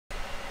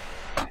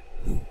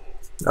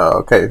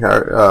Okay.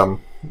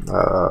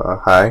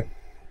 Hi.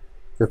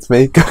 It's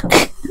me.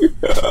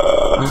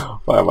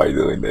 Why am I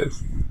doing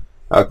this?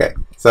 Okay.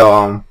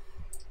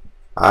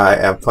 I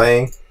am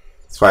playing.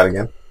 Let's fight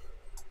again.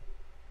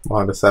 I'm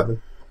on to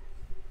 7.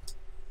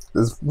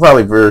 This is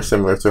probably very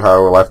similar to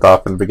how we left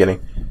off in the beginning.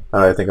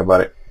 Now that I think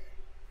about it,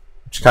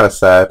 which is kind of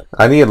sad.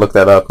 I need to look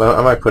that up.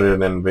 I might put it in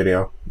the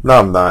video. No,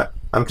 I'm not.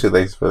 I'm too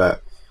lazy for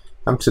that.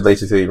 I'm too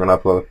lazy to even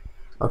upload.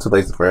 I'm too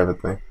lazy for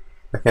everything.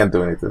 I can't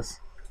do any of this.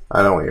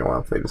 I don't even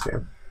want to play this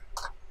game.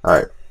 All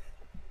right.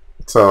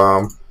 It's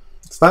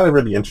not a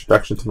really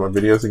introduction to my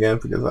videos again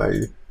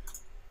because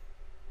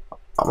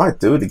I might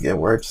do it again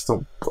where I just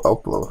don't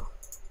upload.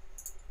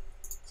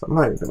 So I'm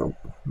not even gonna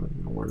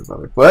worry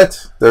about it.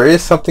 But there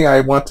is something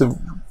I want to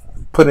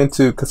put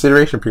into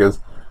consideration because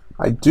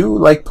I do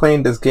like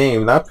playing this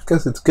game, not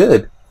because it's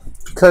good,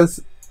 because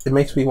it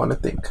makes me want to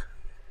think.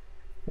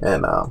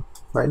 And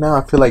right now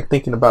I feel like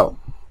thinking about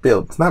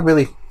builds. Not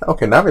really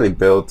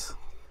builds.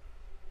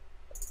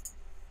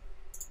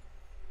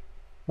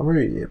 Or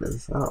maybe it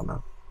is. I don't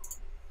know.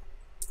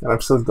 And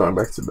I'm still going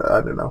back to that.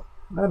 I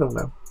don't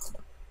know.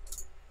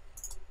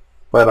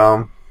 But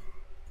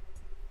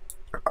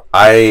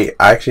I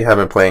actually have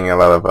been playing a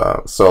lot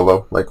of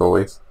solo, like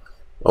always.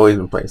 Always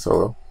been playing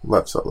solo.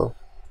 Love solo.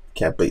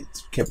 Can't beat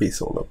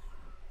solo.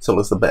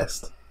 Solo's the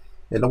best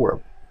in the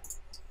world.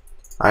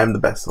 I am the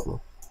best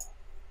solo.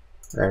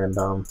 And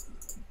I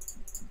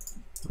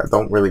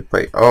don't really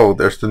play. Oh,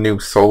 there's the new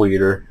Soul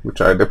Eater, which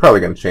they're probably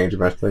gonna change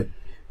eventually.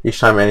 Each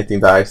time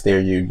anything dies near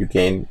you, you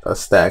gain a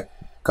stack.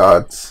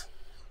 Gods,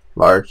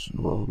 large,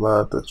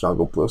 the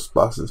jungle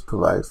bosses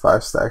provide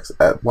 5 stacks.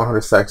 At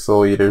 100 stacks,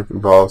 Soul Eater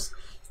evolves,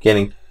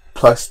 gaining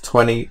plus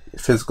 20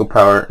 physical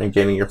power and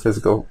gaining your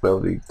physical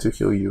ability to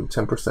heal you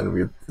 10% of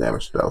your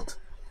damage dealt.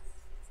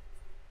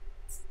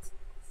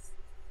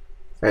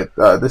 This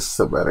is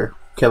so better.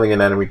 Killing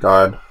an enemy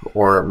god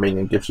or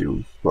minion gives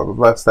you blah blah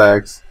blah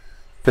stacks.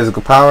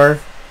 Physical power,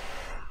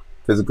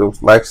 physical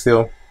life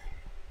steal.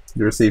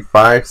 You receive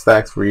 5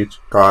 stacks for each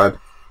god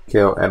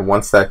kill and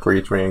 1 stack for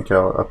each minion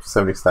kill, up to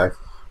 70 stacks.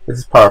 This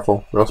is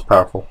powerful, real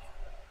powerful.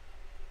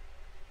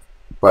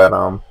 But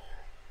I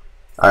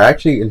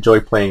actually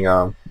enjoy playing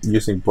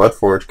using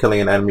Bloodforge.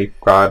 Killing an enemy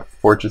god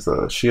forges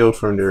a shield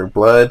from their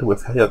blood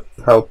with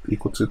health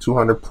equal to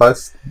 200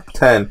 plus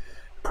 10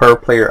 per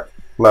player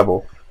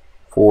level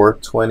for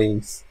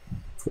 20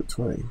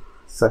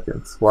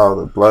 seconds. While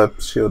the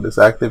blood shield is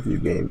active, you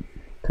gain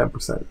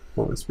 10%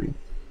 movement speed.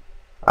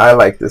 I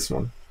like this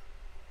one.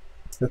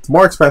 It's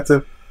more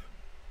expensive,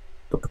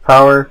 but the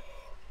power,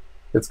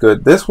 it's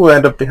good. This will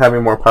end up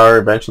having more power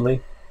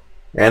eventually,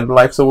 and the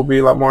life steal will be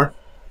a lot more.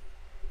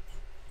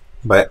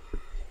 But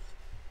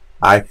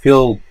I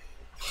feel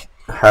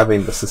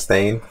having the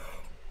sustain,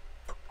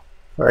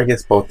 or I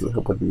guess both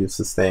would be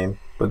sustain,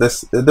 but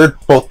they're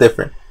both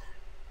different.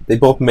 They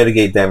both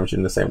mitigate damage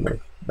in the same way,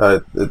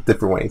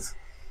 different ways.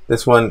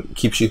 This one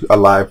keeps you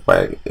alive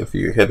by if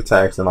you hit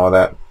attacks and all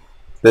that.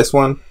 This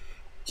one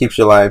keeps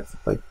you alive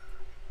like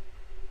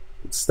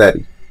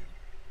steady.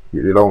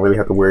 You don't really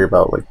have to worry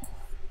about like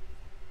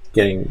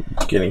getting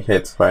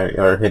hit by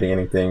or hitting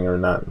anything or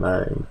not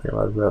anything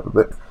like that.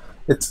 But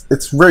it's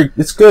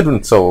good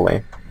in solo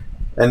lane.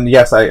 And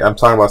yes, I'm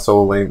talking about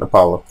solo lane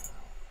Apollo.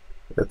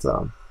 It's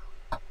not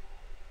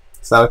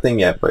a thing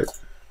yet, but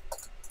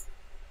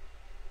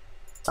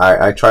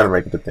I try to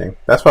make it a thing.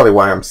 That's probably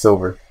why I'm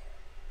silver.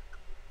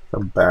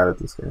 I'm bad at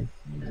this game.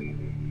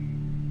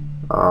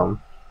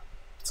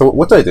 So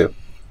what do I do?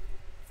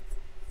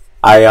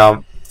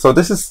 So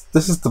this is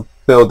the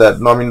build that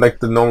like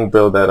the normal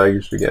build that I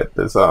usually get.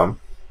 Is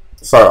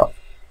start off.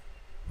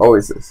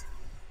 Always is.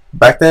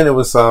 Back then it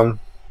was and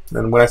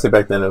when I say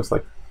back then it was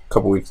like a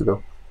couple weeks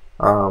ago.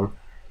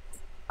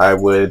 I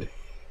would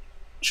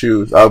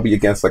choose. I'll be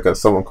against like a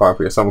Summon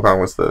Conqueror. Summon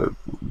Conqueror was the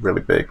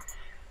really big.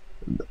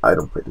 I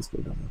don't play this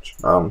game that much.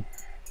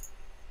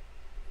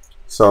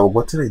 So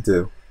what did I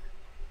do?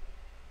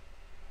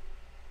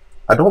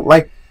 I don't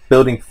like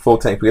building full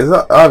tank because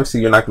obviously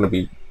you're not going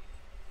to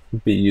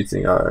be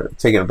using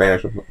taking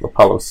advantage of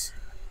Apollo's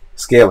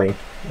scaling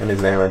and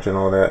his damage and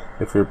all that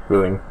if you're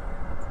building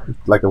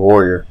like a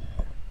warrior.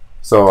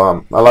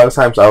 So a lot of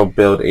times I'll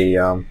build a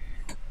kind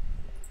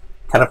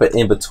of an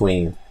in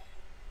between,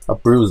 a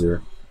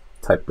bruiser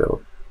type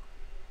build,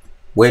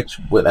 which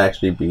would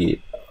actually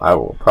be, I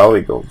will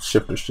probably go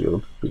shifter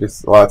shield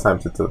because a lot of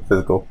times it's a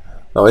physical.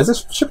 No, is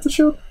this shifter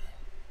shield?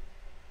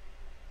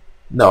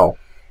 No.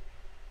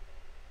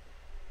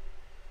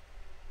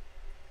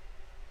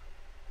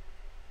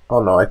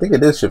 Oh no, I think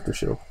it is shifter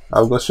shield.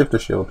 I'll go shifter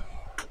shield.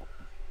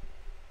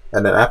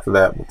 And then after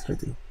that, what did I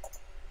do?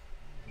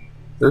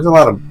 There's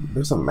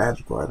a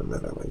magical item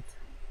that I like.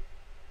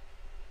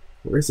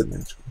 Where is it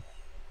magical?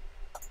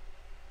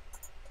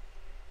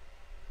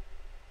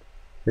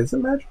 Is it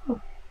magical?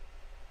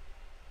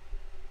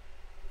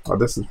 Oh,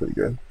 this is pretty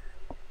good.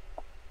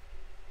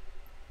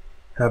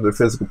 Have their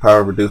physical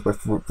power reduced by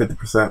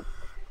 50%.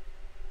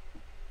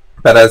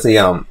 But as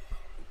a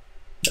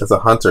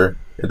hunter,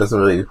 it doesn't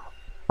really.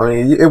 I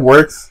mean, it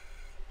works,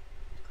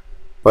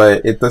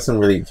 but it doesn't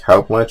really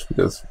help much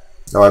because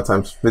a lot of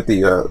times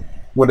 50.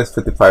 What is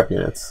 55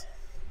 units?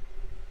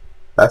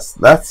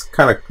 That's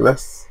kind of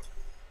that's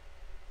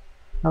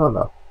I don't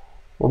know.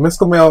 Well,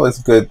 mystical mail is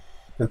good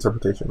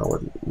interpretation of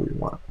what we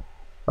want.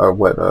 Or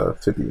what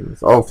 50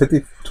 units. Oh,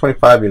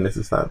 25 units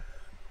is not.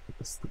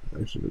 It's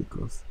actually really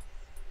close.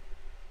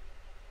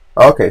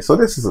 Okay, so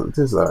this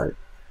is alright.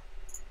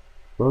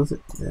 What was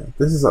it? Yeah,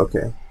 this is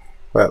okay.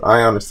 But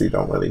I honestly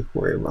don't really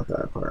worry about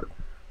that part.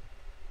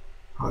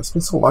 Oh, it's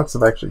been so long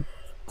since I've actually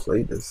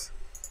played this.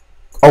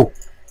 Oh,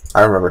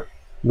 I remember.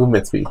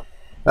 Movement speed.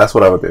 That's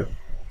what I would do.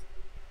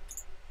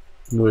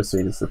 Movement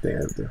speed is the thing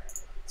I would do.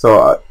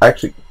 So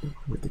actually,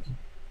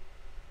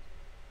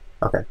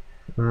 okay.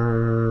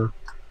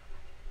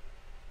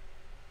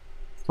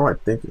 What am I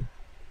thinking?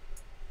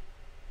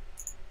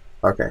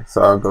 Okay,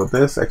 so I'll go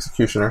this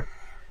executioner.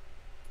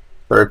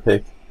 Third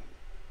pick.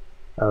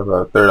 I have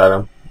a third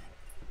item.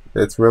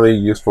 It's really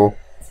useful.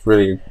 It's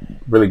really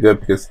good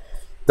because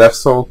Death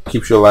Soul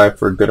keeps you alive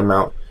for a good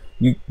amount.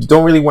 You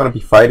don't really want to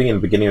be fighting in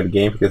the beginning of the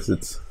game because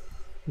it's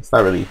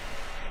not really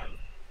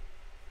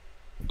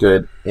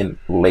good in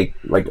late,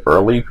 like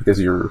early, because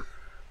you're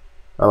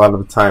a lot of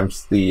the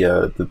times the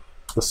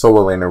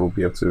solo laner will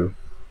be able to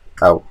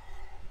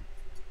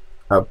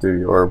outdo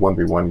you, or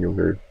 1v1 you'll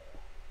very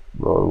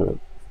roll it.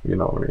 You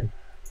know what I mean?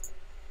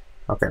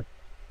 Okay.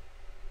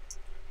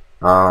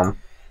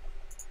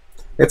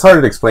 It's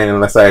hard to explain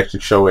unless I actually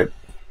show it,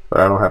 but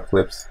I don't have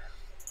clips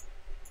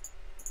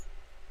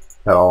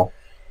at all.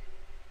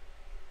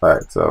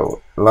 Alright,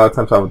 so a lot of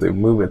times I would do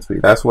movement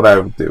speed. That's what I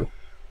would do,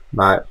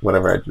 not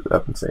whatever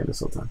I've been saying this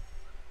whole time.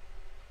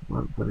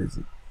 What is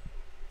it?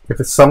 If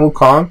it's Sun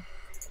Wukong,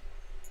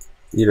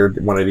 either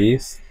one of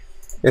these.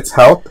 It's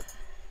health.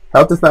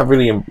 Health is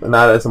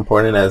not as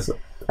important as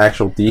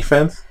actual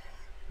defense,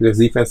 because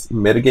defense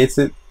mitigates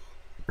it.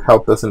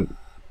 Health has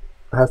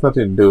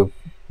nothing to do with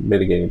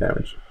mitigating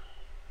damage.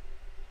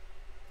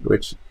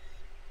 Which,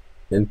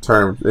 in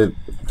terms, this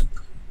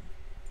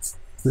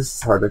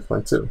is hard to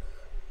explain too.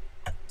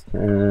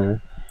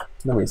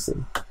 Let me see.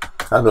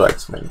 How do I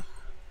explain it?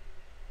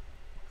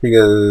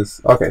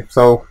 Because, okay,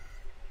 so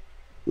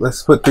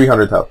let's put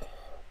 300 health.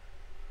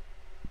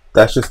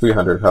 That's just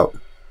 300 health.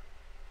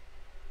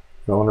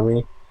 You know what I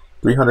mean?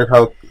 300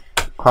 health.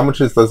 How much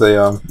does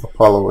a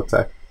Apollo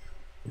attack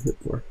hit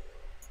for?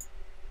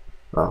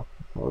 Oh,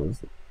 what is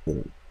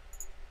it?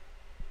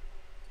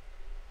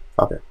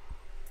 Okay.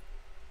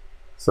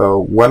 So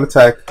one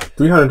attack,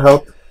 300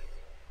 health.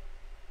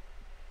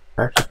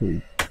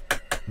 Actually,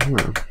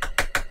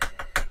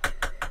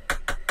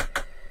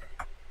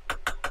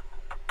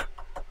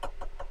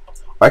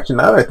 Actually,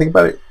 now that I think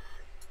about it,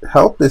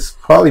 health is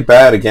probably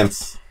bad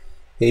against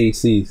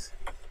ADCs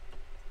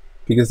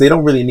because they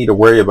don't really need to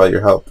worry about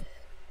your health.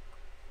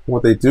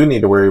 What they do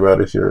need to worry about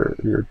is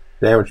your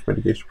damage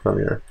mitigation from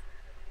your,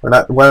 or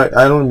not. Well,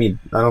 I don't mean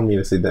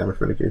to say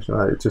damage mitigation.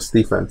 It's just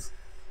defense,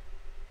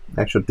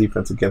 actual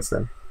defense against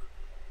them,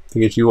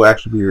 because you will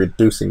actually be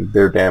reducing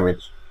their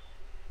damage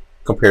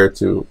compared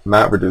to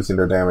not reducing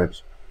their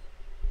damage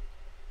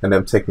and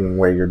them taking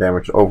away your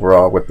damage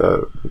overall with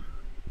the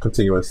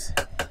continuous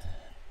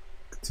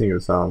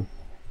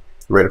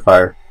rate of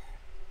fire.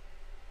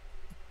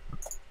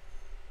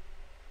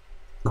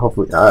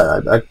 Hopefully,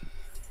 I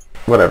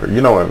whatever,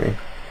 you know what I mean.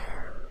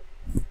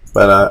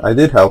 But I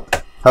did help.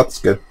 Health's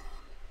good.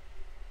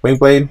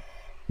 Windblade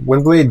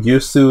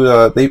used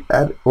to they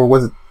add, or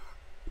was it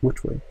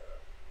Witchblade?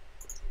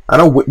 I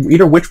don't know,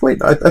 either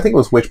Witchblade. I think it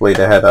was Witchblade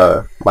that had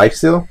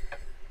lifesteal,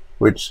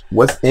 which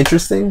was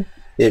interesting.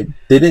 It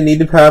didn't need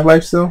to have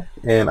lifesteal,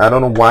 and I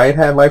don't know why it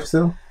had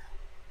lifesteal,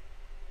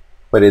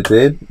 but it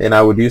did, and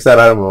I would use that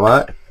item a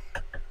lot.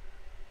 A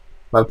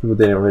lot of people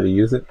didn't really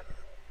use it.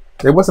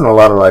 There wasn't a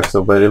lot of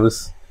lifesteal, but it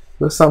was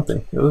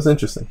something. It was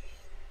interesting.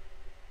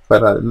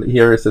 But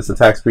here it says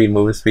attack speed,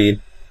 movement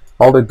speed,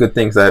 all the good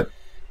things that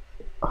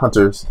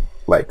hunters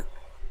like.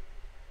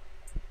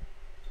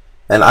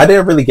 And I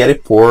didn't really get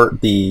it for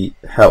the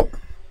health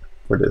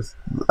for this.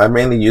 I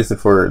mainly used it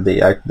for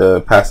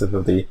the passive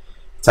of the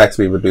attack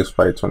speed reduced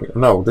by 20.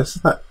 No, this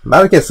is not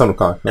against Sun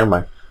Wukong. Never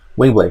mind.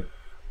 Windblade.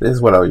 This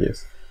is what I'll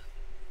use.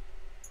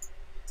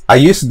 I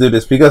used to do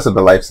this because of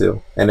the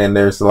lifesteal, and then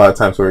there's a lot of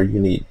times where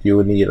you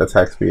would need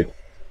attack speed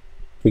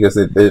because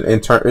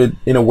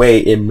in a way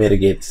it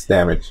mitigates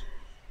damage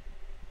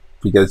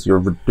because you're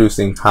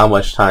reducing how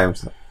much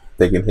times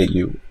they can hit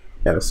you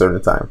at a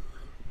certain time.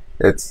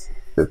 It's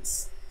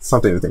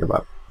something to think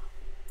about.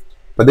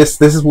 But this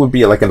would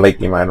be like a late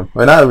game item,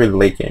 or not really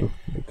late game,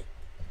 like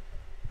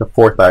the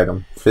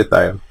fifth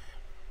item,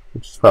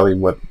 which is probably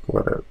what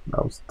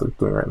I was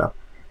doing right now.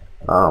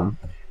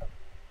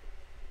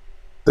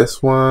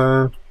 This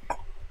one,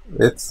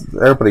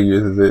 everybody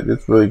uses it.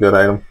 It's a really good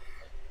item.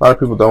 A lot of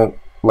people don't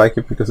like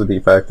it because of the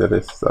fact that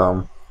it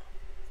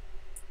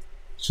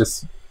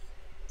just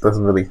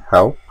doesn't really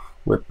help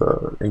with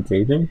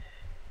engaging,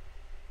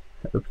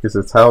 because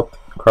it's health,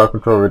 crowd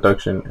control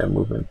reduction, and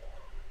movement.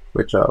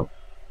 Which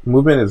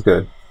movement is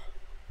good,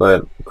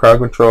 but crowd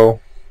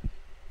control,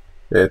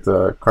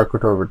 crowd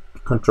control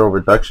control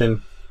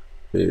reduction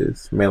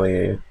is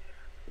mainly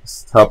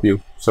to help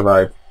you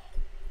survive.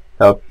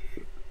 Help.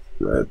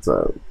 It's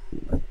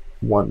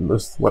one.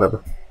 This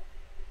whatever.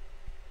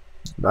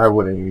 I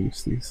wouldn't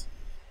use these.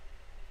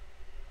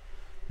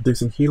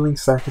 Reducing healing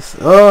status.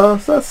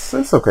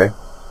 That's okay.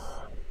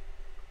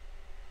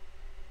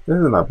 This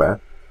is not bad.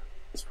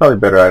 There's probably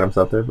better items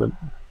out there, but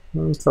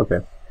it's okay.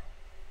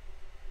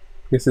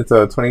 I guess it's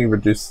 20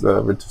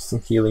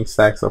 reducing healing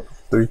stacks up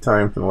 3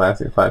 times and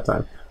lasting 5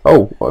 times.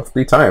 Oh, well,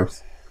 3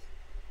 times.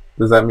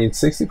 Does that mean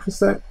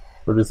 60%?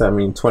 Or does that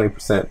mean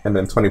 20% and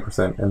then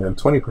 20% and then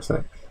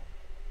 20%?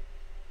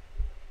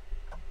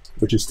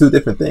 Which is 2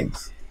 different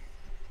things.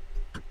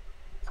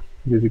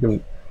 Because you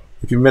can,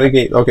 if you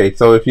mitigate, okay,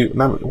 so if you,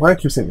 not, why do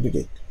I keep saying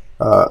mitigate?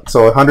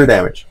 So 100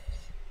 damage,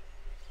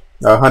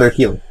 100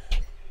 healing.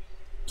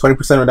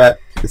 20% of that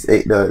is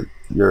 8.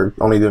 You're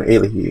only doing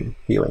 8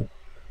 healing.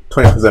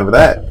 20% of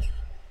that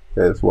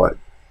is what?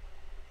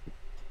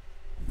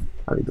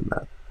 I need the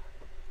math.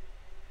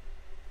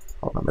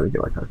 Hold on, let me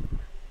get my calculator.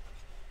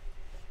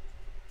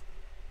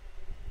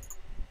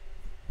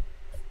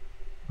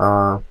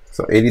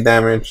 So 80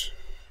 damage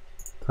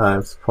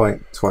times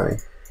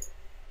 0.20.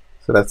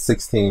 So that's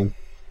 16.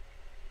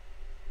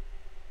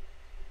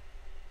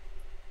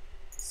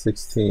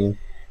 16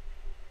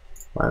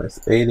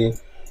 minus 80.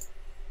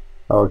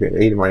 Oh, okay,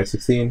 80 minus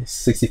 16,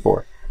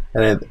 64.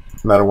 And then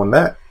another one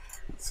that.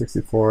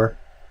 64.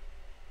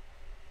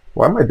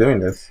 Why am I doing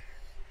this?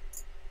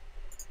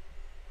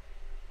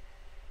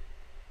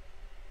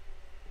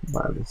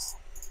 Minus.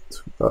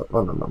 Oh,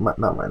 no,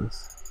 not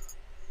minus.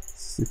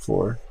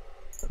 64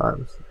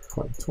 times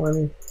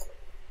 0.20.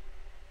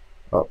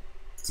 Oh,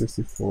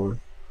 64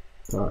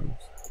 times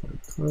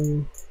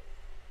 0.20.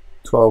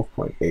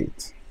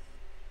 12.8.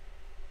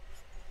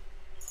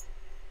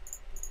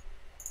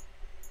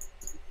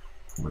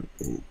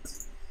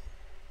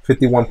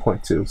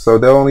 51.2. So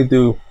they'll only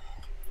do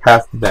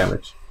half the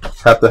damage,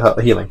 half the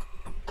healing.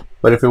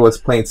 But if it was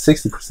plain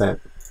 60%,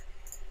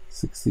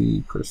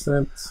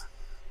 60%.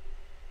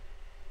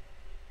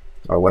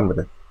 Oh, 1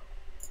 minute.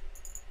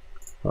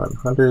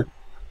 100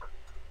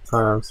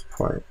 times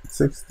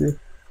 0.60.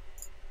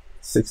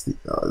 60.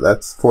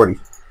 That's 40.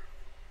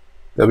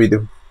 They'll be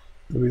doing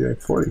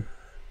 40.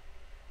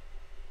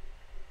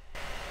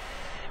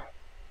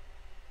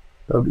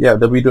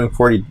 They'll be doing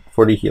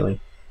 40 healing.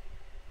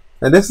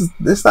 And this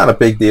is not a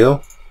big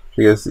deal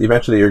because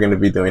eventually you're going to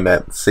be doing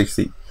that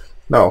 60.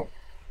 No.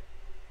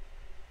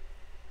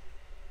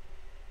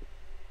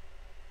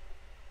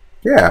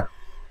 Yeah.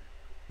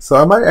 So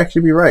I might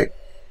actually be right.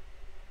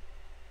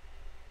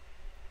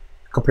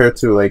 Compared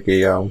to like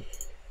a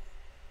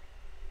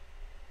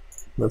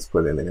let's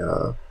put in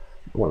a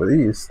one of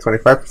these,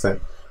 25%.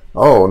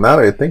 Oh, now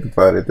that I think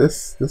about it,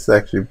 this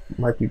actually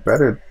might be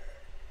better.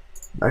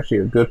 Actually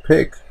a good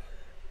pick.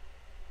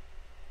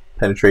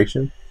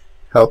 Penetration.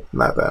 Health,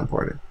 not that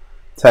important.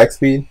 Attack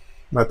speed,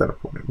 not that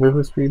important.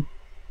 Movement speed,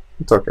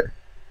 it's okay.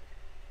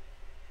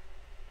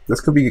 This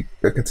could be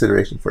a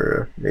consideration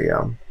for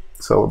a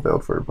solo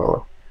build for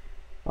Ebola.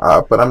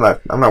 But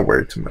I'm not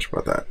worried too much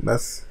about that.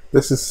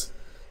 This is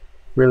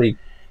really,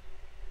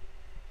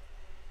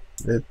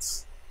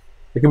 it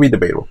can be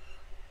debatable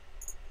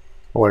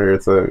whether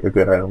it's a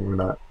good item or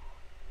not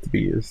to be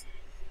used.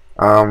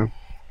 But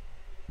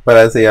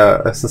as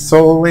a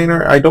solo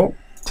laner, I don't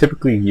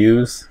typically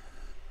use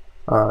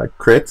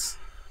crits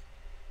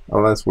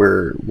unless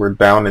we're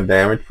down in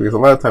damage, because a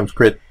lot of times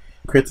crits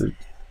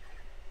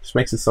just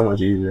makes it so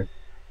much easier.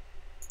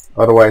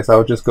 Otherwise,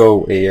 I'll just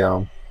go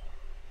a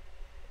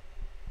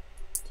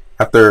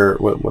after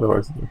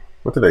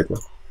what did I do?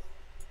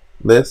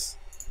 This.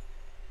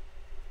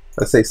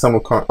 Let's say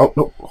someone can't. Oh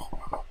no!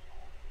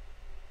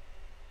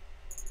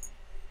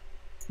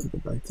 Go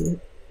back to it.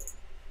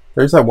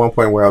 There's that one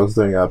point where I was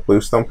doing a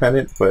bluestone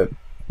pendant, but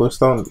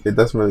bluestone, it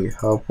doesn't really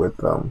help with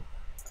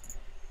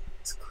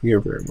it's clear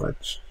very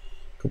much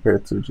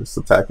compared to just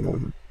attacking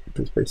with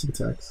just basic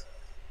attacks.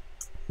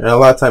 And a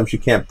lot of times you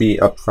can't be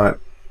up front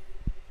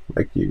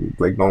like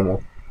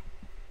normal.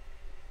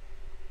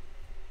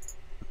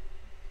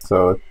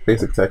 So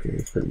basic attacking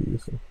is pretty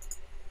useful.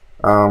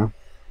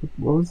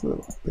 What was the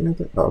thing I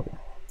did? Oh, okay.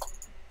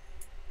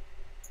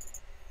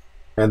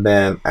 And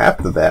then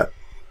after that,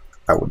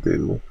 I would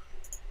do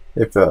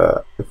if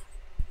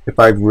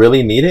I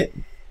really need it,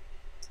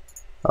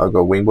 I'll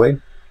go wing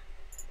blade.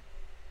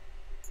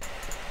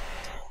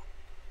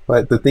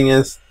 But the thing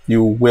is,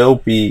 you will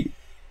be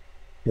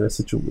in a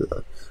situation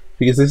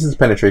because this is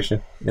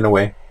penetration in a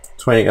way.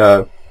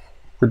 20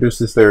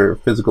 reduces their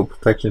physical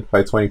protection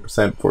by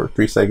 20% for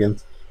 3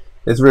 seconds.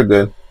 It's real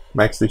good.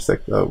 Max 3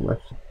 seconds. Oh,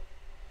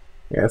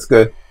 yeah, it's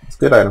good. It's a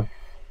good item.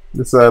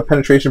 It's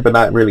penetration, but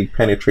not really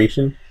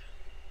penetration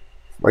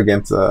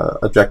against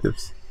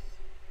objectives.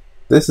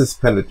 This is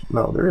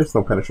no, there is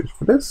no penetration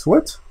for this.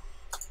 What?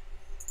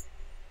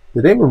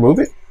 Did they remove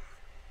it?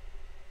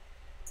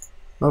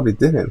 No, they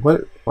didn't.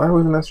 What? Why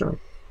wasn't that strong?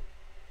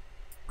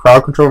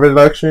 Crowd control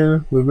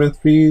reduction, movement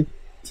speed,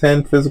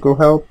 10 physical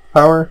health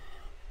power.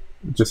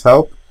 Just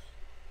help.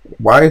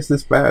 Why is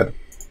this bad?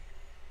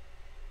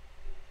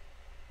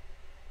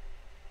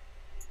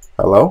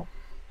 Hello?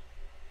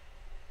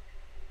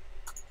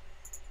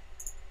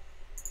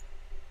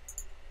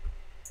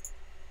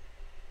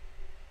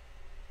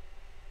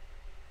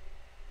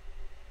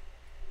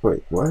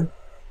 Wait, what?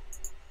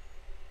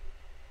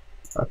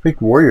 I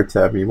picked Warrior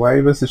Tabby. Why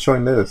was it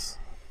showing this?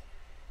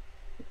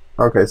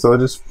 Okay, so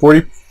just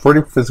 40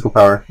 physical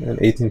power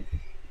and 18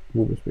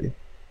 movement speed.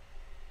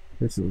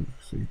 Let's see,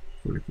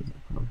 40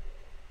 physical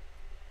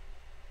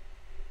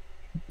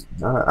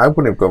power. I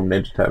wouldn't go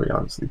Ninja Tabby,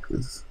 honestly,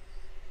 because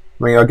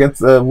I mean,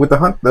 against with the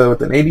hunt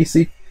with an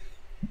ADC,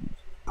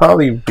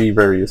 probably be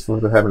very useful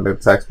for having the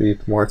attack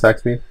speed, more attack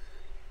speed.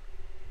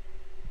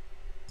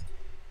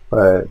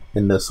 But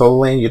in the solo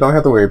lane, you don't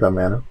have to worry about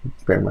mana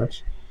very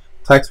much.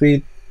 Attack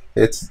speed,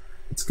 it's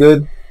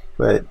good,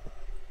 but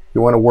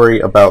you want to worry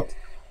about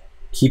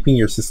keeping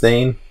your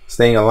sustain,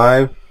 staying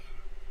alive,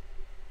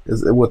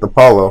 is with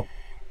Apollo.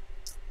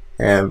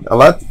 And a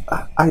lot,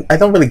 I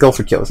don't really go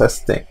for kills. That's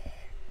the thing.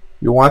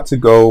 You want to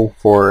go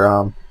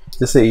for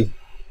just a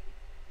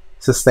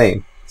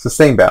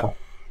sustain battle.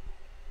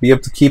 Be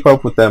able to keep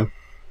up with them,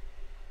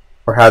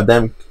 or have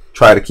them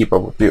try to keep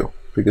up with you,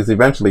 because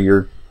eventually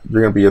you're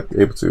gonna be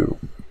able to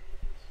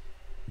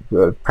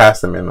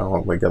pass them in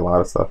like a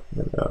lot of stuff,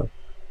 and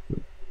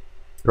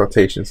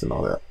rotations and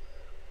all that.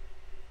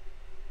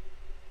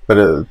 But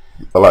a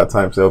lot of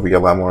times they'll be a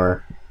lot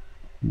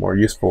more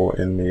useful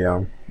in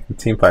the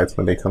team fights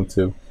when it comes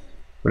to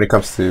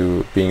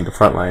being the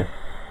front line.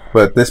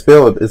 But this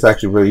build is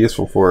actually really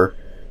useful for,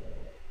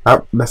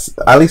 at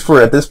least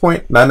for at this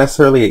point, not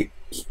necessarily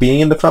being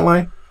in the front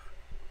line,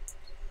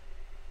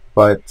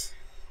 but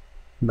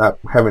not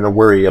having to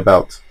worry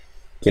about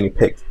getting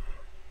picked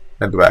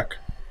at the back.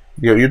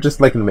 You're just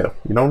like in the middle.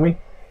 You know what I mean?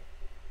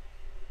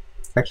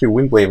 Actually,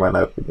 Wingblade might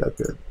not be that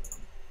good.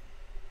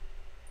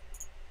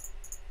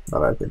 Now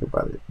that I think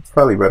about it, it's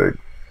probably better.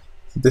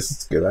 This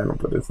is a good item,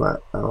 but it's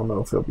not. I don't know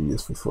if it'll be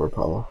useful for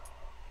Apollo.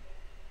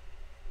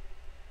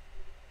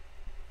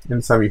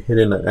 Anytime you hit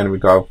in an enemy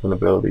god with an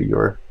ability,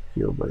 you're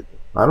healed. But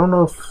I don't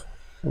know if,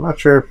 I'm not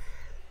sure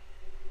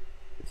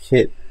if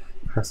hit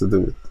has to do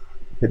with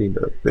hitting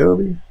the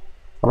ability.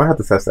 I might have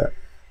to test that.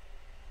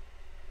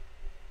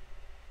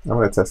 I'm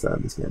gonna test that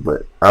in this game,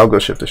 but I'll go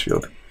shift the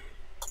shield,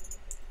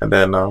 and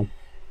then I'll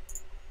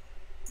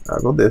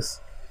go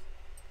this.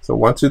 So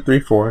 1, 2, 3,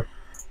 4.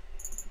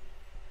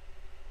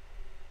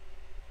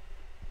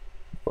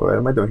 What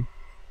am I doing?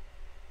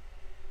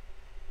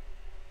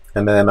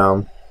 And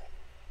then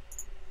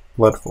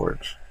Blood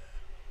Forge.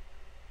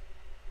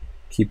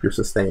 Keep your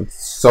sustain.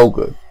 So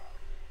good.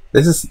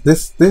 This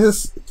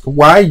is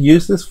why I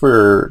use this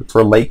for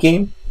late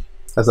game,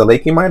 as a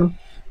late game item.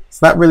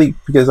 It's not really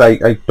because I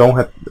don't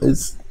have.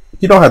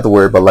 You don't have to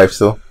worry about life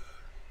steal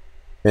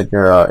in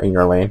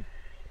your lane.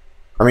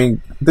 I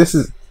mean, this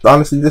is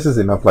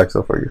enough life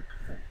steal for you.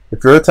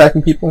 If you're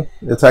attacking people,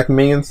 attacking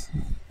minions,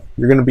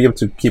 you're gonna be able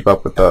to keep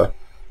up with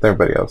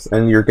everybody else,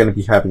 and you're gonna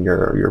be having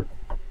your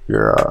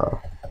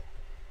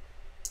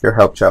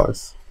health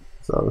chalice.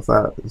 So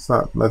it's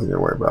not nothing to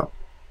worry about.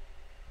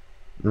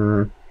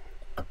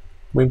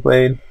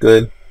 Wingblade,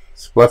 good.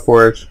 Blood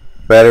Forge,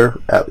 better.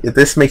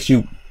 This makes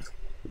you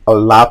a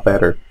lot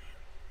better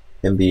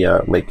in the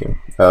late game,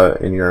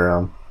 in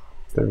your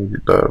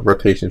the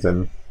rotations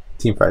and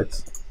team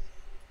fights.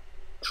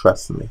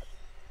 Trust me.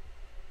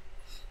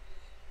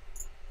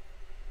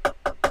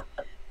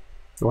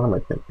 What am I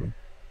thinking?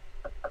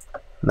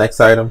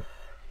 Next item.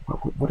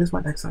 What is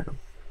my next item?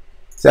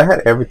 See, I had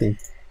everything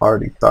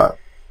already thought.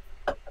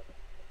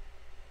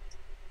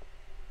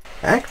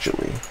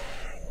 Actually,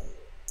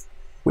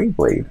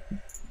 Wingblade.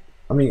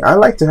 I mean, I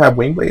like to have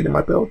Wingblade in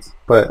my builds,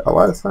 but a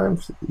lot of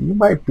times you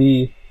might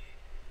be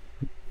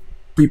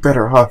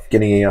better off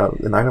getting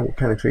an item with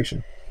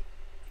penetration.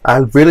 I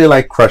really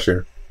like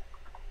Crusher.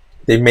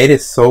 They made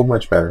it so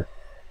much better.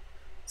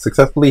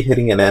 Successfully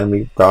hitting an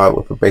enemy god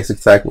with a basic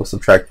attack will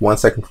subtract 1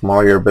 second from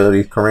all your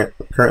abilities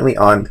currently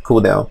on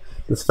cooldown.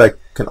 This effect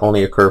can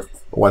only occur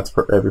once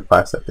per every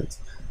 5 seconds.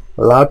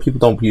 A lot of people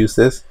don't use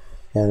this,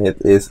 and it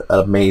is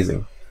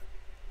amazing.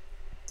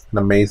 An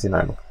amazing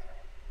item.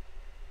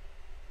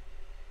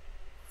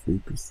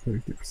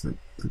 30%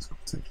 physical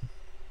protection.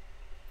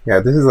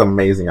 Yeah, this is an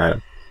amazing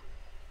item.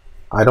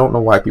 I don't know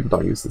why people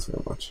don't use this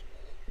very much.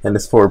 And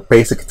it's for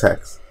basic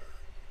attacks.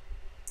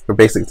 For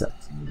basic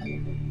attacks.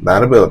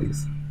 Not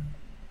abilities.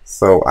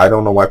 So I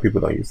don't know why people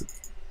don't use it.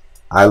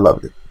 I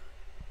love it.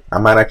 I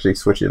might actually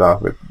switch it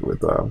off with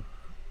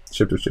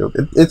shift to shield.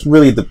 It's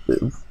really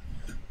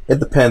it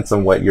depends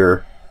on what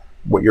you're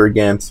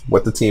against,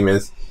 what the team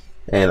is,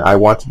 and I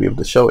want to be able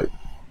to show it.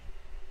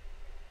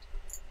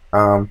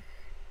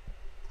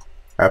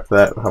 After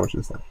that, how much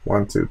is that?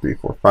 1, 2, 3,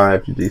 4,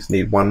 5. You just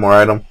need one more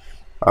item.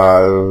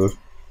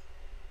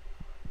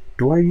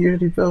 Do I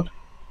usually build?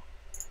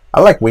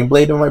 I like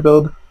Wingblade in my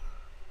build.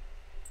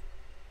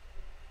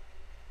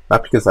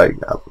 Not because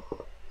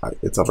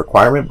it's a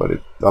requirement, but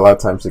a lot of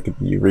times it could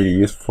be really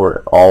useful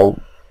for all,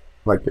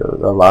 like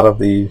a lot of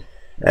the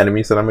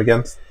enemies that I'm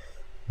against.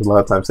 A lot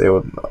of times they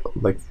would,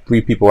 like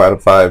 3 people out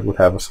of 5 would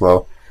have a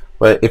slow,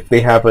 but if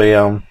they have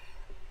a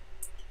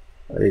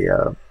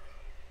a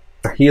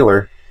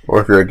healer,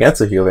 or if you're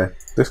against a healer,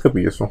 this could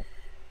be useful.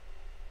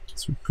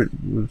 It's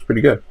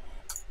pretty good.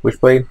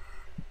 Witchblade,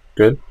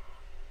 good.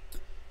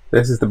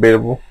 This is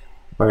debatable.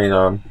 I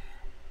mean,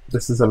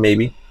 this is a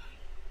maybe.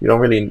 You don't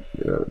really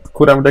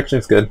cooldown reduction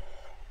is good,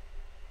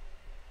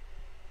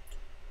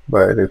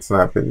 but it's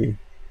not really.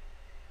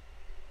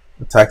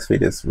 Attack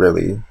speed is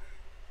really.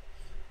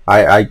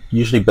 I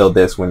usually build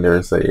this when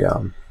there's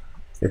a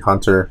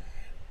hunter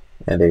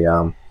and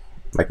a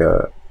like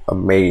a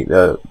mage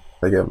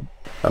like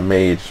a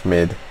mage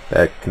mid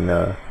that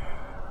can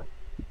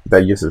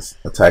that uses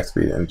attack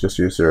speed and just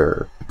use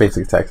your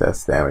basic attack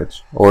as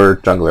damage, or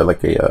jungler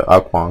like a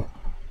Akwang.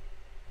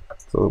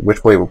 So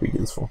which way will be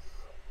useful?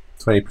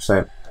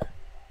 20%,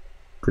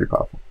 pretty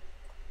powerful.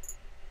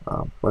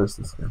 What is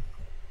this again?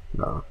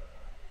 No,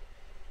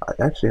 I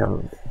actually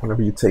haven't.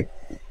 Whenever you take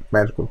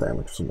magical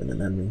damage from an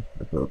enemy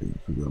ability, you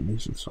can go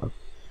nation strong.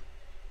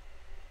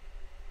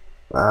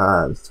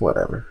 It's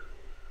whatever.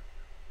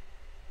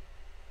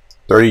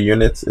 30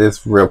 units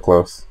is real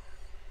close.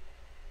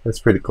 It's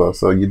pretty close.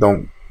 So you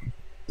don't.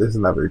 This is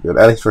not very good,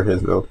 at least for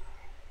his build,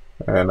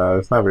 and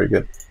it's not very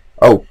good.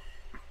 Oh,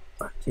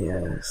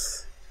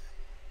 yes.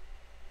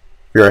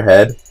 If you're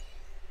ahead,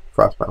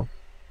 Frostbound.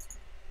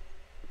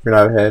 If you're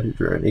not ahead, if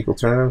you're in equal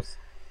terms,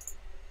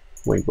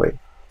 Wing Blade.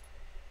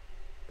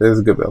 This is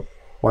a good build.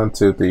 1,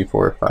 2, 3,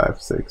 4,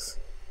 5, 6.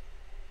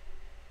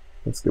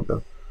 That's a good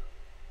build.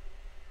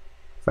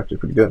 It's actually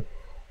pretty good.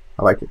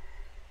 I like it.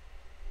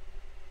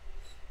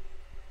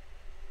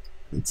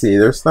 Let's see,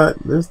 there's not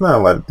a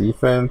lot of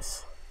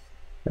defense.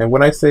 And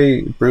when I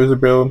say bruiser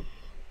build,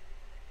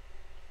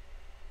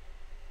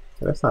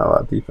 that's not a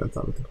lot of defense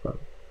I'm looking for.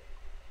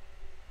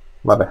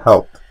 A lot of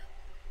health.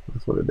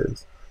 That's what it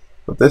is.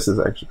 But this is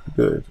actually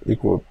good.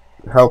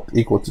 Health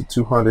equal to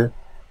 200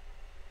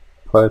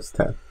 plus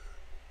 10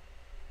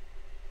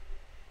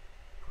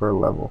 per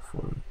level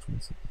for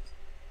 26.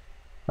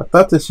 I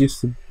thought this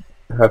used to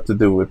have to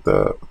do with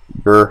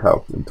your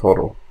health in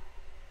total,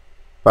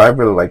 but I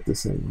really like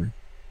this anyway.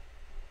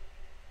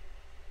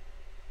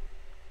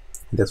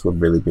 This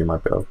would really be my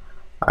build.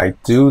 I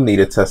do need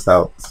to test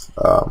out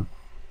the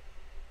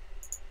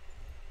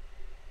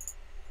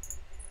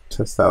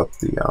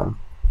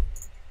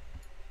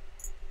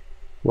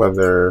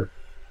whether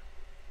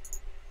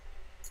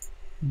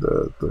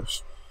the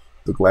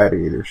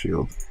gladiator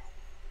shield,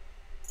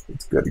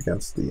 it's good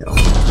against the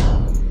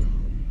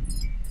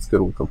it's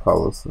good with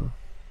Apollo, so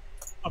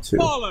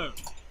Apollo.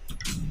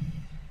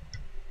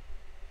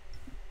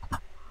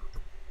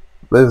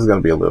 This is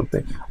gonna be a little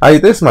thing.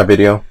 This is my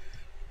video.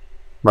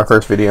 My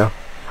first video.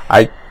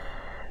 I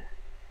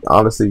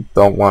honestly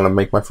don't want to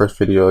make my first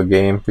video a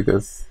game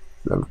because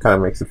it kind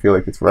of makes it feel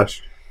like it's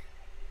rushed.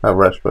 Not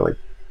rushed, but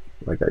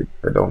like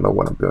I don't know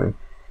what I'm doing.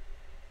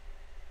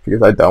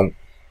 Because I don't.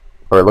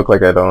 Or I look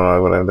like I don't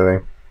know what I'm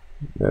doing.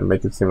 And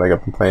make it seem like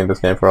I've been playing this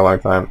game for a long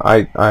time.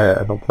 I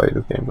don't play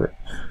this game, but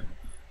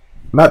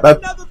not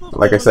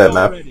like I said,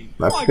 not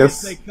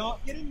because they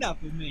can't get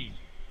enough of me.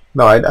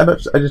 No, I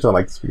just don't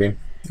like this game.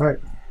 Alright.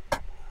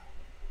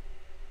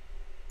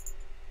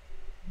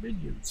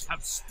 Minions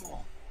have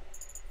spawned.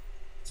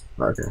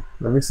 Okay,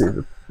 let me see if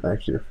it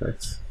actually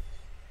affects.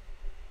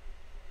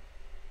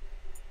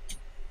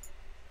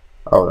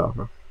 Oh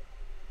no.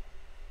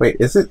 Wait,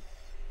 is it?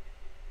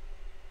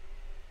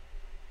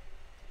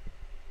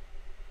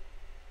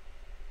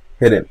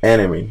 Hit an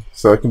enemy,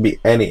 so it can be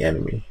any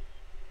enemy.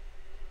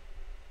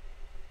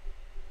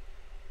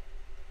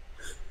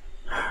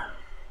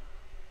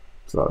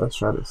 So let's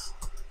try this.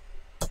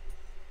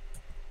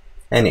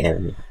 Any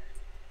enemy.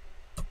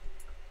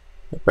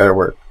 It better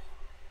work.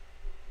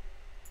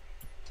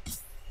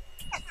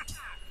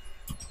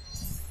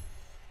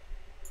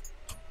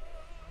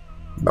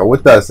 No,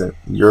 it doesn't.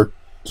 You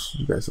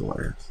guys are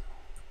liars.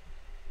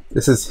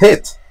 This is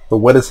hit, but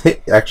what does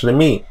hit actually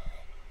mean?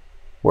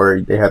 Where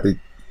they have to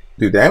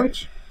do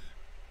damage?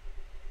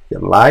 You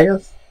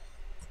liars.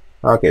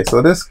 Okay,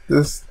 so this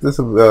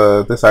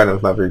item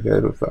is not very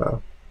good with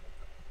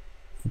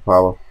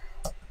Apollo.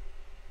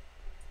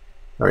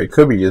 I mean, it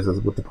could be used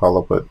with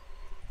Apollo, but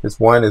this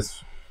one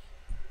is.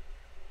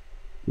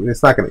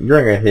 It's not gonna. You're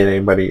not gonna hit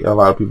anybody. A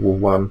lot of people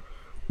with one.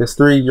 His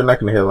 3. You're not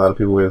gonna hit a lot of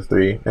people with his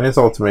 3, and his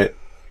ultimate.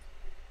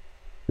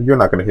 You're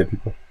not gonna hit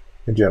people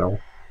in general.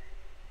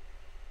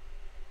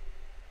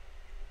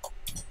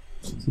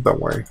 So don't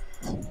worry.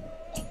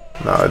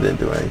 No, I didn't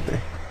do anything.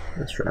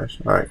 That's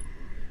trash. All right.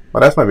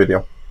 Well, that's my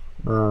video.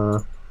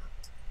 I'm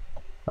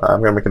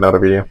gonna make another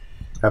video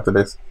after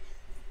this.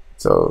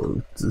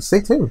 So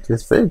stay tuned.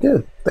 It's very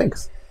good.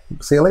 Thanks.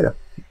 See you later.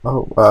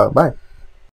 Oh, bye.